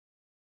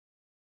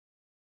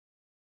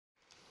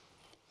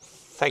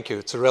Thank you.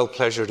 It's a real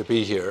pleasure to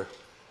be here.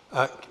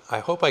 I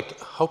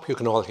hope you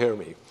can all hear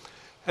me.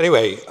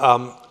 Anyway,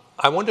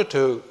 I wanted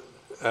to,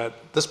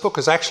 this book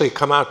has actually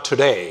come out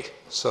today,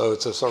 so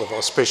it's a sort of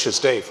auspicious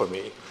day for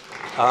me.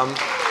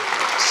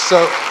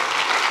 So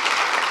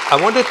I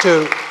wanted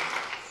to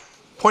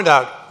point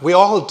out, we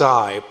all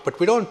die, but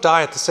we don't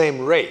die at the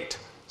same rate.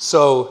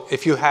 So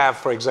if you have,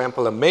 for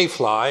example, a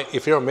mayfly,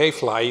 if you're a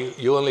mayfly,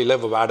 you only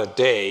live about a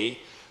day.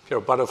 If you're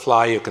a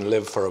butterfly, you can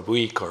live for a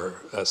week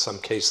or some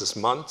cases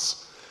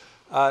months.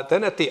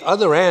 Then at the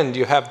other end,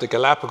 you have the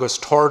Galapagos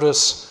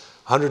tortoise,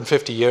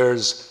 150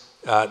 years.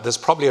 There's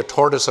probably a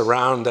tortoise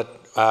around that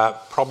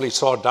probably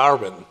saw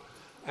Darwin.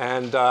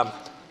 And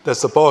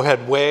there's the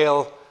bowhead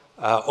whale,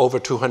 over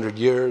 200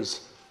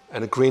 years,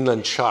 and a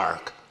Greenland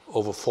shark,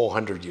 over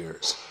 400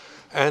 years.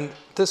 And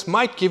this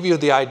might give you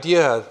the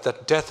idea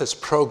that death is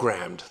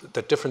programmed,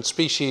 that different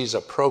species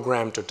are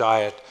programmed to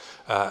die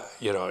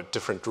at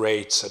different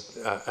rates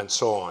and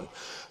so on.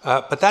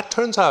 But that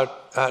turns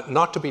out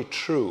not to be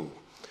true.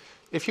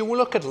 If you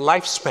look at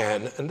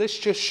lifespan, and this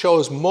just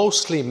shows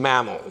mostly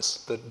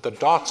mammals, the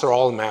dots are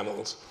all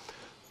mammals,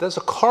 there's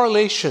a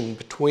correlation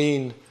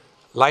between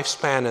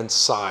lifespan and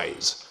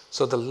size.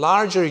 So the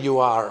larger you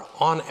are,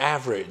 on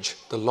average,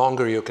 the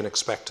longer you can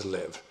expect to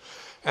live.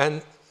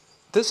 And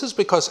this is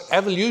because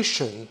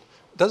evolution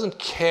doesn't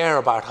care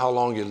about how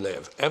long you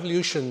live.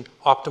 Evolution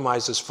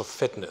optimizes for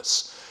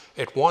fitness.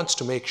 It wants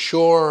to make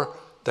sure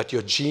that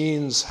your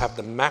genes have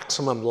the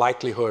maximum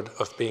likelihood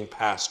of being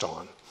passed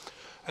on.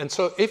 And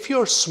so if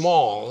you're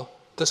small,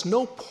 there's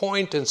no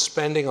point in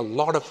spending a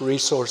lot of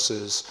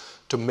resources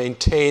to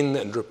maintain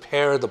and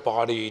repair the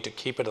body to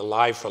keep it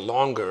alive for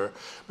longer,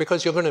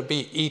 because you're going to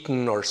be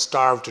eaten or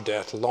starved to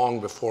death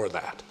long before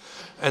that.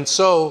 And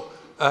so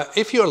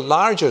if you're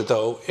larger,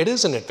 though, it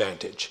is an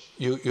advantage.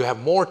 You have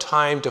more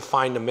time to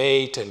find a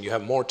mate, and you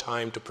have more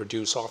time to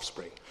produce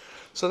offspring.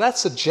 So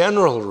that's a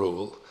general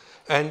rule.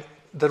 And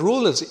the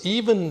rule is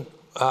even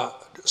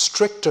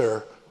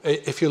stricter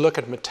if you look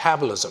at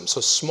metabolism. So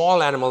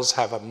small animals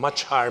have a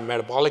much higher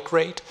metabolic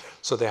rate,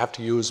 so they have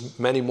to use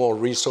many more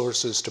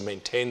resources to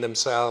maintain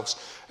themselves,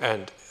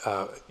 and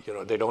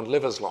they don't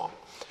live as long.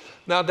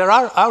 Now, there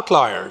are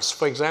outliers.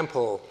 For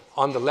example,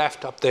 on the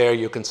left up there,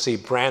 you can see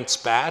Brandt's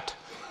bat.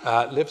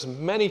 Lives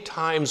many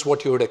times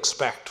what you would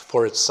expect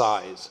for its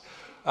size.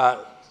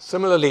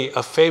 Similarly,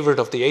 a favorite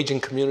of the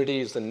aging community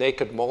is the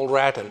naked mole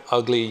rat, an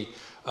ugly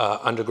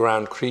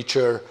underground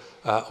creature,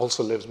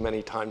 also lives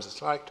many times its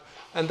height.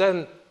 And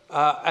then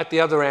at the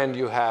other end,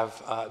 you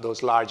have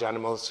those large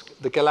animals.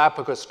 The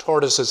Galapagos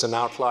tortoise is an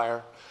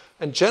outlier.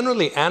 And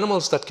generally,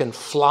 animals that can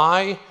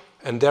fly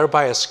and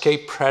thereby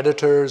escape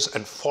predators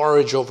and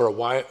forage over a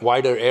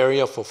wider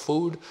area for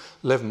food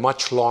live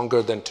much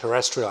longer than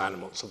terrestrial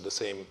animals of the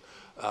same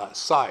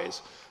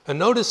size. And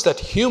notice that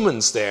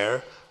humans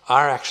there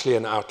are actually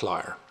an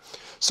outlier.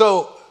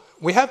 So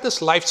we have this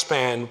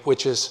lifespan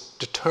which is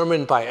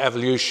determined by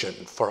evolution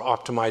for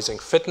optimizing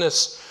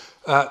fitness.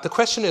 The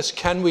question is,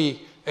 can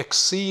we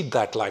exceed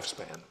that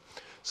lifespan?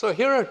 So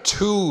here are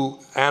two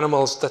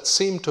animals that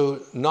seem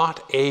to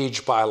not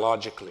age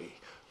biologically.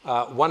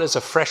 One is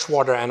a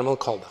freshwater animal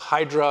called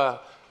hydra,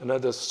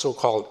 another is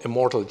so-called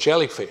immortal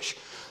jellyfish.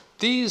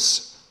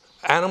 These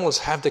animals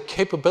have the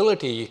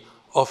capability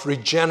of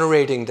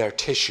regenerating their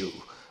tissue.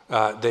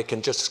 They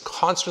can just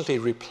constantly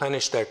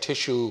replenish their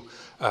tissue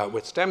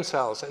with stem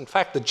cells. In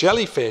fact, the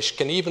jellyfish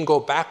can even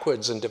go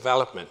backwards in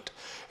development.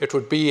 It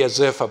would be as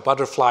if a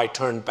butterfly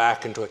turned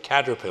back into a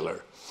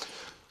caterpillar.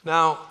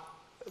 Now,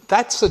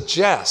 that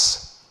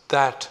suggests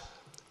that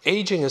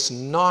aging is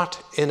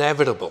not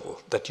inevitable,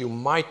 that you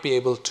might be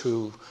able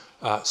to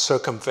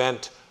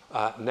circumvent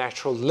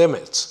natural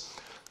limits.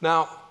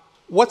 Now,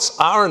 what's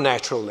our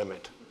natural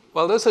limit?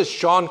 Well, this is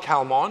Jean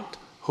Calment,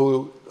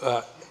 who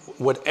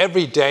would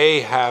every day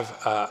have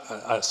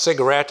a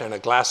cigarette and a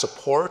glass of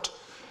port,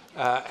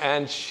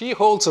 and she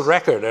holds a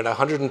record at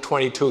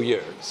 122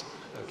 years,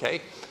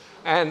 okay?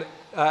 And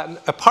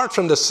apart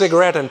from the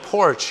cigarette and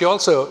port, she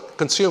also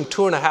consumed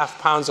 2.5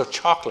 pounds of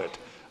chocolate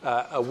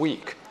a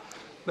week.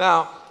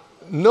 Now,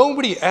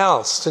 nobody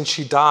else since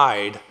she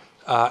died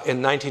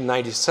in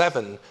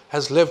 1997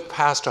 has lived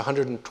past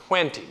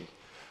 120.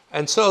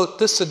 And so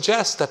this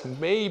suggests that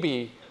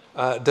maybe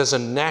there's a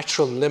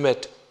natural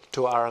limit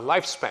to our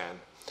lifespan.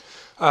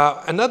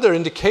 Another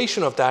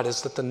indication of that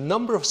is that the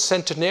number of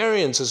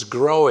centenarians is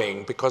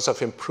growing because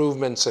of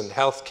improvements in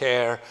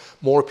healthcare.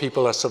 More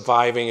people are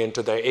surviving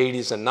into their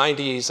 80s and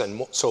 90s,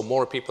 and so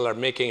more people are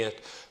making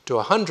it to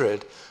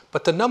 100.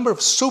 But the number of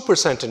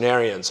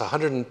supercentenarians,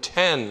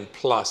 110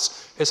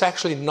 plus, is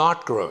actually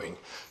not growing,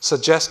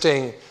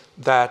 suggesting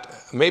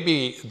that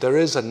maybe there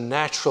is a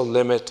natural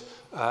limit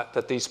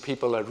that these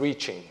people are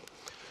reaching.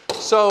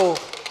 So,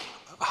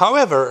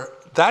 however,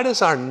 that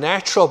is our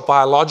natural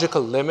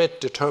biological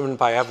limit determined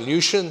by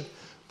evolution,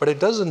 but it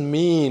doesn't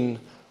mean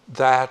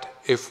that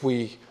if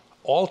we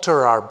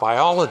alter our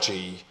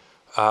biology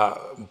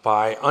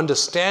by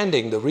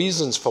understanding the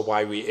reasons for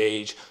why we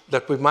age,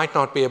 that we might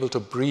not be able to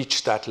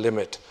breach that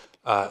limit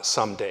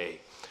someday.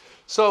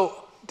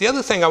 So the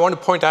other thing I want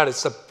to point out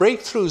is the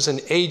breakthroughs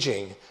in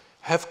aging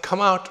have come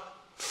out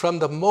from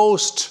the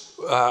most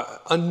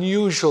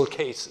unusual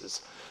cases.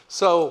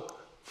 So,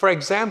 for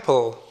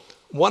example,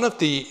 one of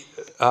the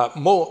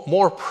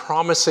more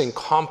promising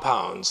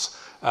compounds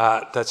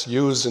that's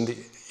used in the,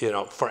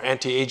 for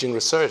anti-aging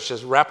research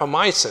is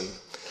rapamycin.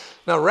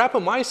 Now,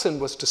 rapamycin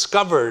was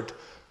discovered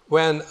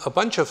when a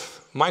bunch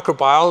of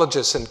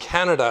microbiologists in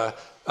Canada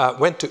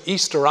went to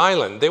Easter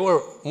Island. They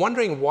were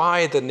wondering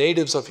why the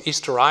natives of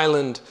Easter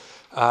Island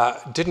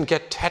didn't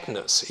get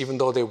tetanus, even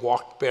though they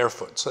walked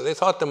barefoot. So they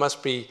thought there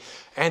must be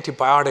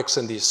antibiotics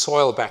in these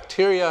soil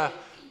bacteria.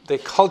 They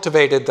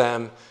cultivated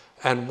them,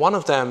 and one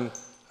of them,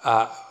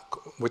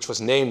 which was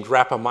named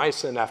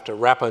rapamycin after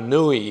Rapa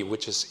Nui,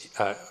 which is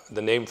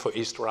the name for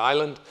Easter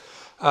Island,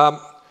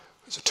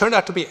 turned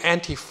out to be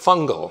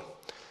antifungal.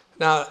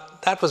 Now,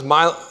 that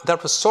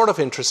was sort of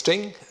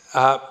interesting,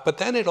 but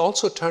then it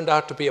also turned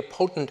out to be a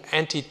potent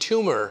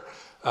anti-tumor,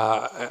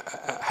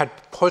 had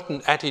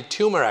potent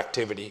anti-tumor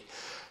activity.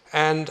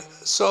 And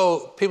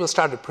so people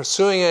started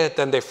pursuing it,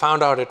 then they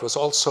found out it was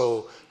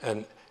also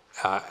an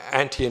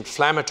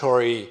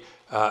anti-inflammatory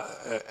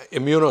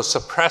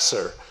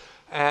immunosuppressor.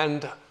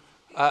 And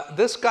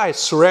this guy,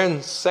 Suren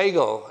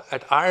Sehgal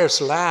at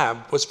Ayer's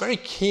lab, was very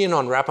keen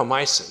on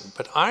rapamycin,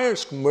 but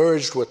Ayer's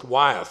merged with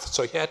Wyeth,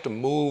 so he had to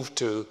move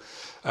to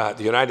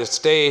the United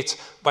States.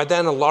 By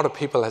then, a lot of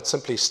people had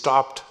simply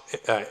stopped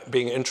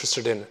being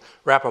interested in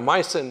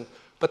rapamycin.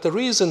 But the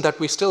reason that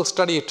we still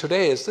study it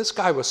today is this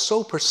guy was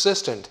so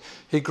persistent.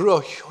 He grew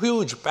a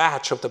huge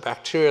batch of the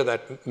bacteria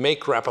that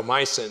make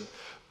rapamycin,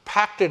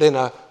 packed it in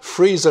a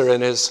freezer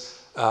in his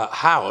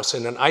house,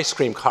 in an ice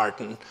cream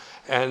carton,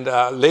 and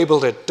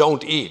labeled it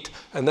 "Don't Eat,"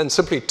 and then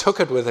simply took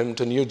it with him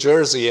to New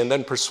Jersey and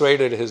then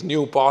persuaded his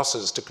new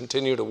bosses to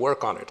continue to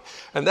work on it.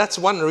 And that's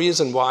one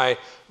reason why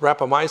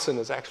rapamycin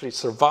has actually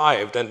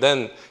survived, and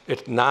then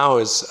it now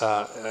is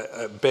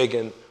big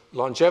in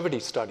longevity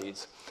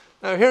studies.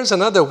 Now, here's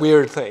another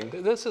weird thing.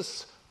 This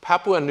is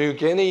Papua New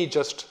Guinea,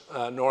 just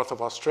north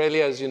of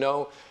Australia, as you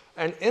know.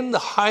 And in the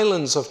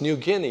highlands of New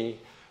Guinea,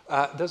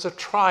 there's a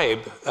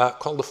tribe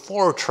called the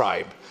Fore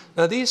tribe.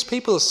 Now, these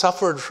people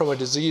suffered from a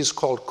disease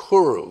called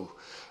Kuru,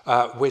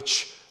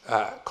 which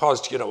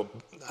caused,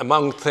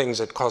 among things,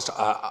 it caused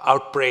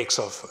outbreaks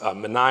of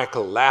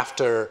maniacal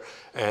laughter,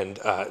 and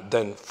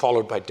then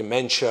followed by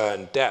dementia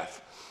and death.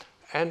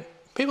 And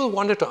people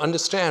wanted to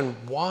understand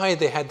why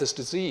they had this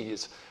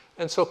disease.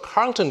 And so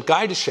Carlton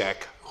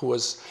Gajdusek, who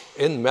was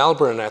in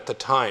Melbourne at the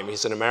time,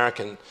 he's an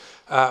American,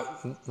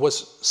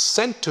 was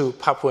sent to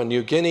Papua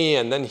New Guinea,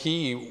 and then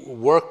he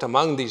worked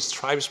among these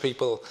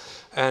tribespeople,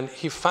 and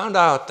he found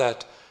out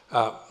that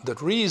the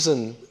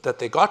reason that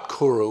they got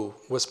Kuru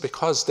was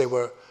because they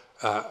were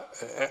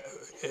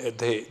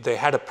they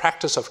had a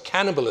practice of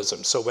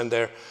cannibalism. So when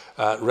their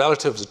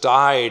relatives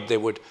died, they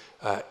would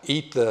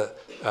eat the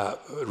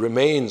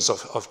remains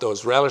of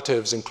those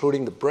relatives,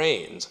 including the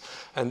brains.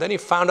 And then he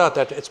found out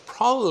that it's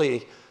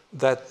probably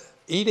that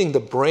eating the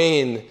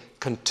brain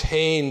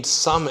contained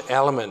some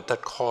element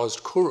that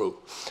caused Kuru.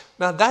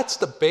 Now, that's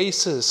the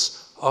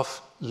basis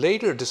of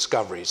later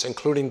discoveries,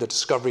 including the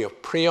discovery of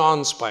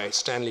prions by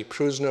Stanley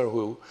Prusner,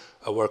 who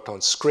worked on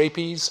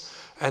scabies.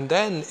 And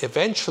then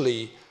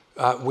eventually,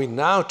 we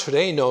now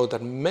today know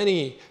that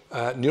many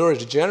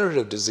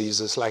neurodegenerative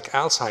diseases like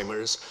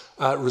Alzheimer's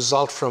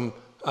result from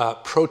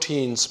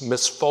proteins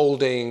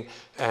misfolding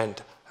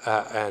and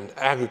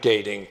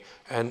aggregating.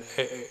 And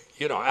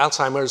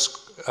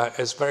Alzheimer's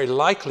is very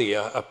likely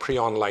a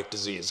prion-like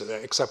disease,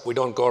 except we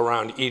don't go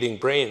around eating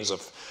brains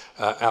of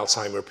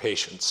Alzheimer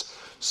patients.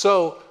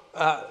 So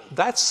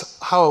that's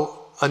how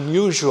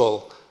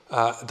unusual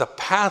the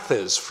path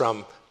is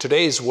from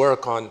today's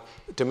work on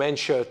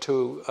dementia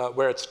to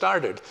where it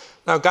started.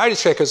 Now,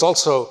 Gajdusek is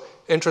also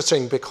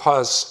interesting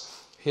because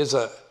he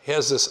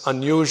has this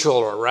unusual,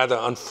 or rather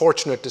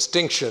unfortunate,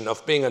 distinction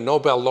of being a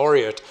Nobel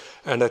laureate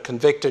and a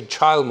convicted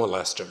child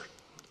molester.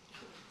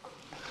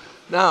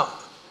 Now,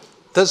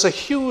 there's a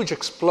huge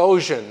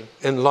explosion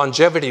in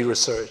longevity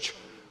research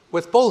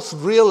with both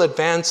real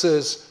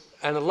advances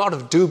and a lot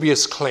of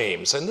dubious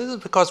claims. And this is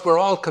because we're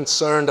all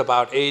concerned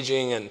about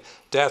aging and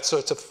death. So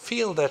it's a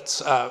field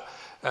that's got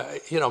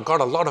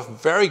a lot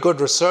of very good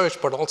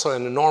research, but also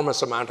an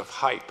enormous amount of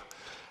hype.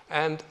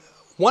 And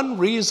one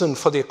reason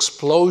for the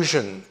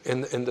explosion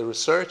in the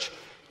research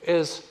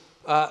is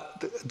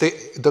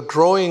the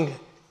growing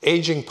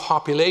aging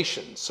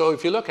population. So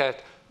if you look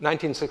at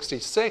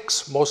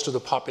 1966, most of the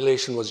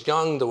population was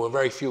young. There were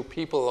very few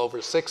people over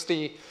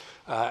 60.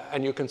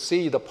 And you can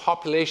see the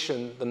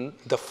population,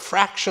 the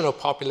fraction of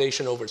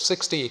population over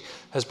 60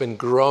 has been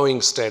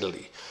growing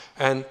steadily.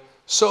 And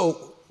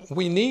so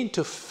we need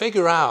to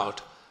figure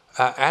out,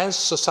 as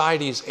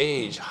societies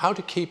age, how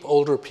to keep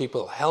older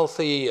people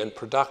healthy and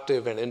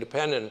productive and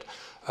independent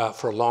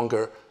for a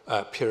longer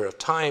period of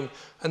time.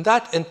 And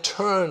that, in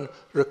turn,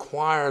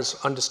 requires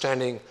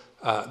understanding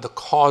the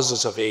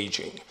causes of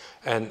aging.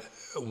 And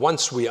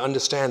once we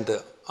understand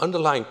the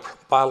underlying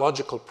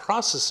biological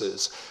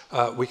processes,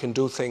 we can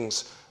do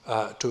things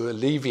to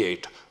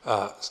alleviate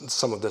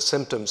some of the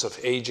symptoms of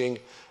aging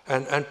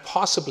and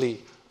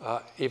possibly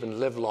even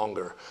live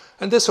longer.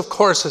 And this, of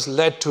course, has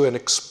led to an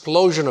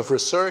explosion of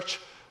research.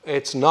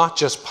 It's not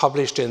just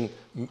published in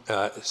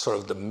sort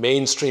of the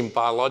mainstream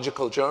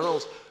biological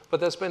journals, but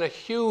there's been a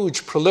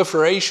huge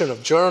proliferation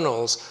of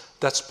journals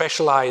that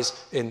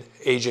specialize in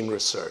aging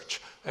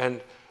research. And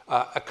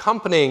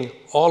accompanying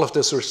all of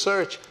this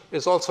research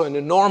is also an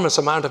enormous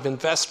amount of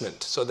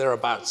investment. So there are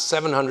about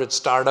 700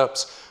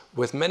 startups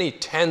with many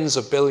tens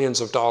of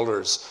billions of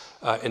dollars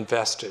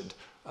invested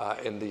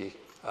in the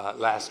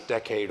last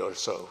decade or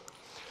so.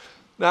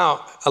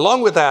 Now,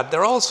 along with that,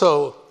 there are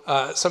also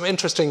some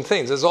interesting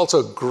things. There's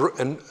also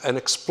an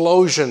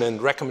explosion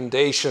in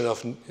recommendation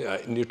of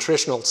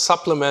nutritional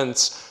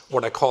supplements,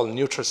 what I call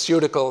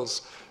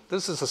nutraceuticals.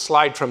 This is a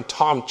slide from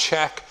Tom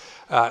Check.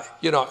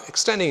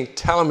 Extending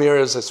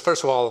telomeres is,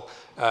 first of all,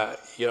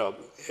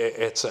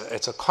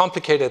 it's a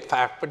complicated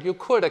fact, but you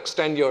could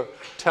extend your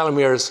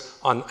telomeres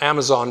on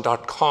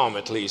Amazon.com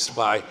at least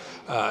by,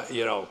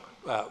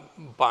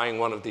 buying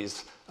one of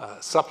these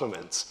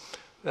supplements.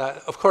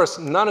 Of course,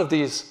 none of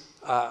these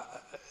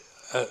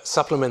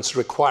supplements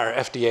require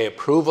FDA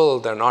approval.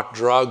 They're not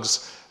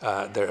drugs.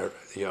 They're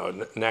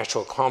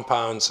natural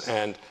compounds,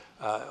 and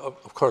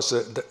of course,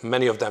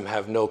 many of them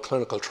have no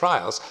clinical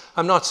trials.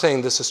 I'm not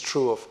saying this is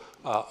true of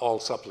all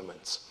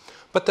supplements.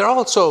 But there are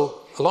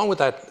also, along with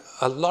that,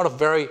 a lot of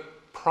very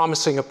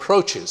promising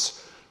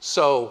approaches.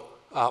 So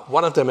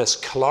one of them is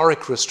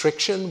caloric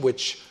restriction,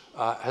 which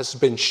has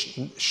been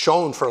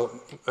shown for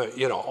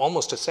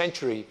almost a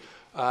century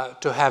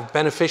to have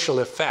beneficial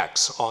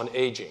effects on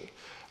aging.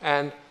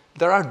 And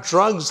there are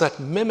drugs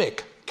that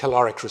mimic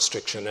caloric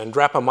restriction, and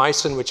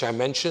rapamycin, which I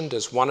mentioned,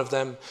 is one of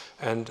them,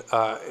 and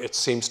it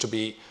seems to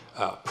be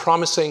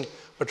promising.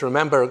 But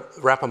remember,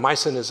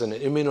 rapamycin is an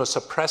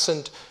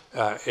immunosuppressant.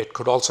 It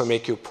could also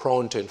make you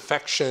prone to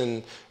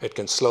infection. It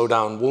can slow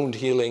down wound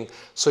healing.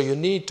 So you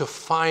need to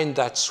find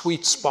that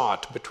sweet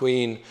spot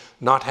between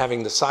not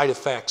having the side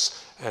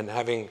effects and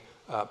having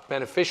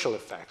beneficial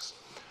effects.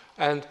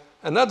 And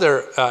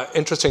another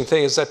interesting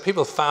thing is that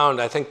people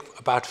found, I think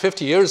about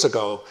 50 years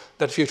ago,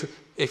 that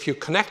if you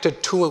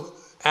connected two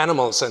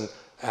animals and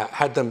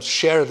had them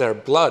share their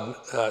blood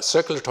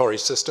circulatory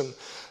system,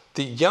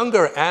 the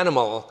younger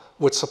animal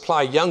would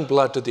supply young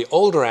blood to the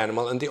older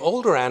animal, and the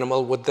older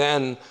animal would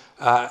then,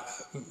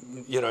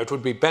 it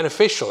would be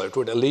beneficial. It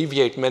would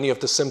alleviate many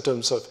of the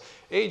symptoms of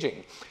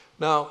aging.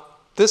 Now,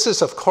 this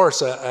is, of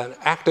course, an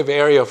active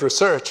area of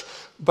research,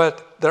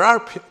 but there are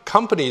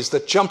companies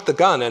that jumped the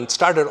gun and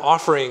started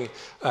offering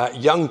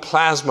young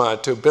plasma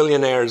to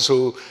billionaires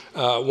who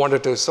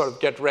wanted to sort of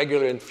get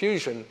regular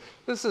infusion.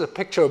 This is a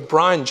picture of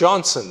Brian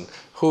Johnson,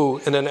 who,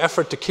 in an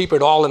effort to keep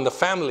it all in the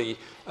family,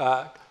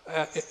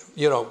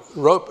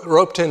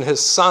 roped in his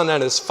son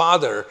and his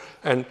father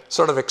and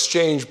sort of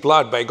exchanged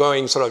blood by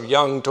going sort of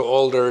young to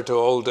older to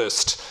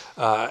oldest.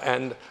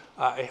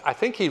 I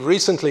think he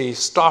recently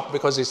stopped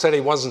because he said he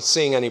wasn't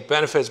seeing any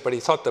benefits, but he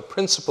thought the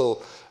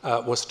principle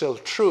was still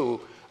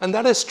true. And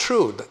that is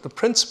true. The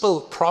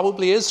principle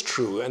probably is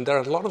true. And there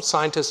are a lot of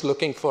scientists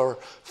looking for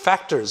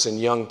factors in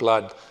young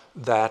blood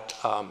that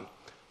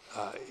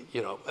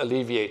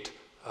alleviate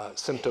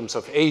symptoms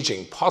of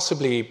aging,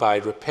 possibly by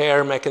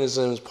repair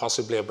mechanisms,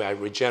 possibly by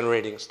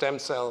regenerating stem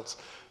cells,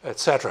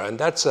 etc. And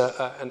that's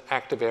an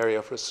active area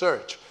of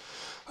research.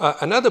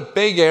 Another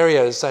big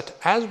area is that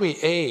as we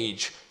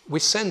age, we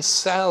send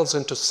cells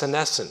into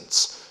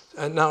senescence.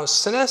 Now, a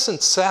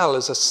senescent cell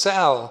is a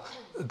cell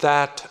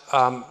that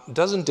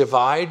doesn't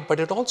divide, but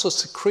it also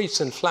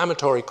secretes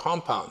inflammatory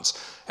compounds.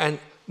 And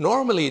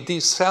normally,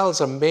 these cells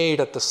are made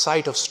at the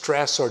site of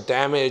stress or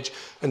damage,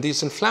 and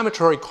these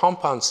inflammatory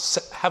compounds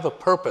have a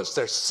purpose.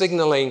 They're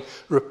signaling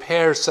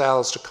repair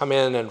cells to come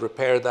in and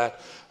repair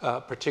that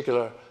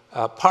particular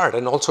part,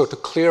 and also to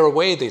clear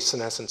away the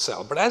senescent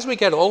cell. But as we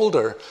get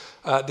older,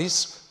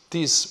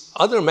 these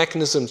other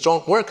mechanisms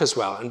don't work as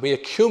well, and we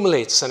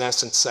accumulate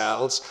senescent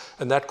cells,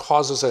 and that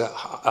causes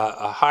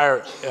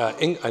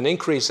an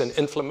increase in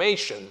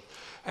inflammation.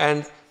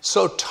 And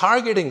so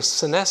targeting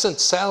senescent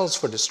cells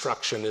for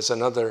destruction is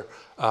another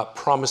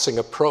promising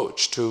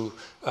approach to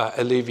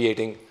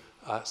alleviating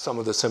some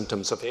of the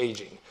symptoms of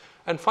aging.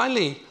 And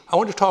finally, I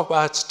want to talk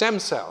about stem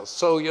cells.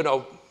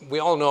 So, we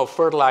all know a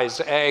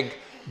fertilized egg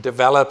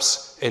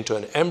develops into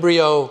an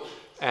embryo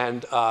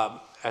and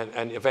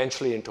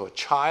eventually into a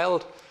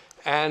child.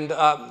 And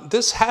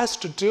this has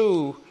to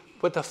do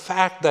with the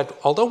fact that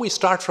although we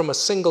start from a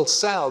single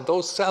cell,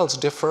 those cells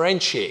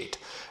differentiate.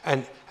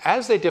 And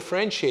as they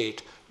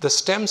differentiate, the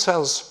stem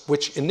cells,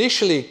 which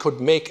initially could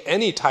make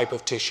any type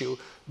of tissue,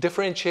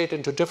 differentiate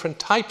into different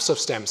types of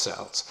stem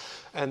cells,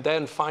 and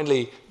then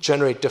finally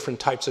generate different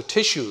types of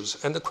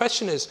tissues. And the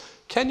question is,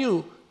 can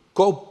you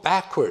go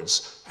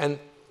backwards? And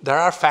there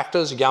are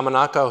factors.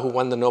 Yamanaka, who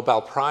won the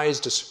Nobel Prize,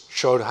 just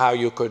showed how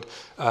you could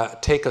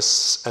take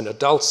an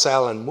adult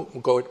cell and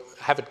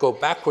have it go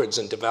backwards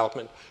in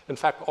development. In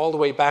fact, all the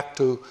way back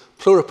to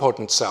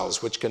pluripotent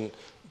cells, which can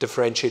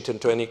differentiate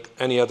into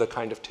any other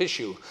kind of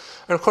tissue.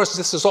 And of course,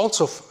 this is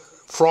also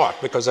fraught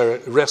because there are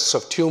risks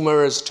of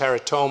tumors,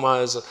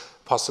 teratomas,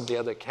 possibly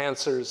other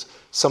cancers.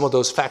 Some of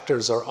those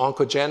factors are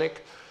oncogenic.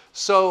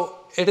 So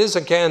it is,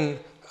 again,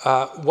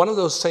 one of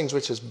those things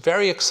which is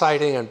very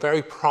exciting and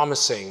very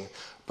promising,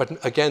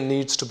 but again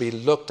needs to be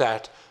looked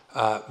at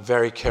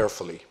very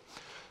carefully.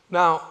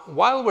 Now,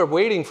 while we're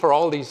waiting for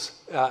all these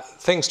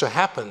things to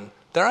happen,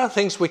 there are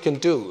things we can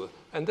do.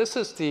 And this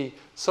is the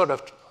sort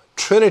of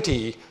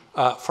trinity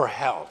for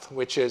health,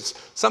 which is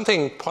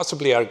something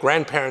possibly our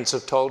grandparents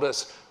have told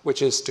us,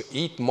 which is to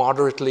eat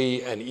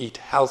moderately and eat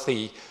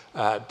healthy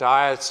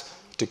diets,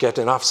 to get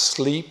enough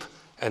sleep,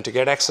 and to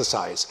get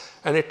exercise.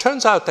 And it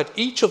turns out that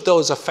each of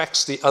those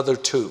affects the other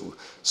two.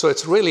 So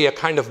it's really a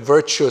kind of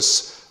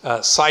virtuous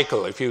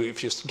cycle. If you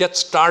get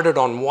started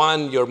on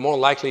one, you're more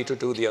likely to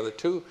do the other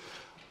two.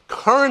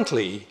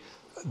 Currently,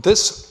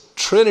 this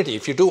trinity,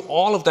 if you do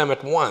all of them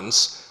at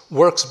once,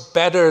 works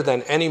better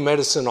than any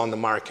medicine on the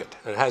market.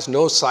 And it has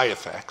no side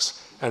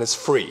effects, and it's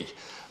free.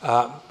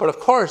 But of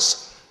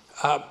course,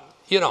 I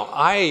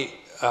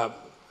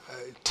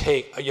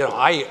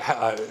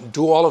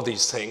do all of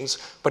these things,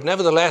 but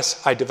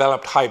nevertheless, I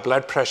developed high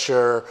blood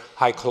pressure,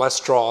 high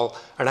cholesterol,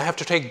 and I have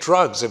to take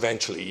drugs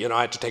eventually.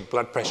 I had to take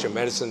blood pressure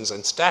medicines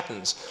and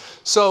statins.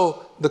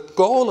 So the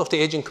goal of the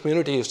aging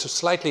community is to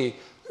slightly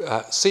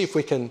see if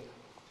we can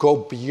go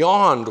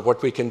beyond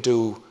what we can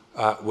do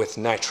with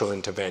natural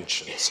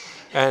interventions.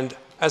 And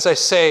as I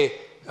say,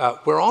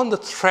 we're on the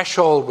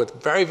threshold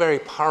with very, very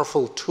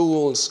powerful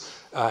tools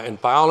in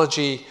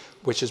biology,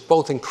 which is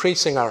both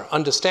increasing our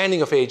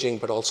understanding of aging,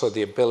 but also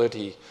the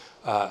ability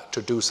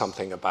to do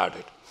something about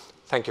it.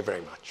 Thank you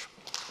very much.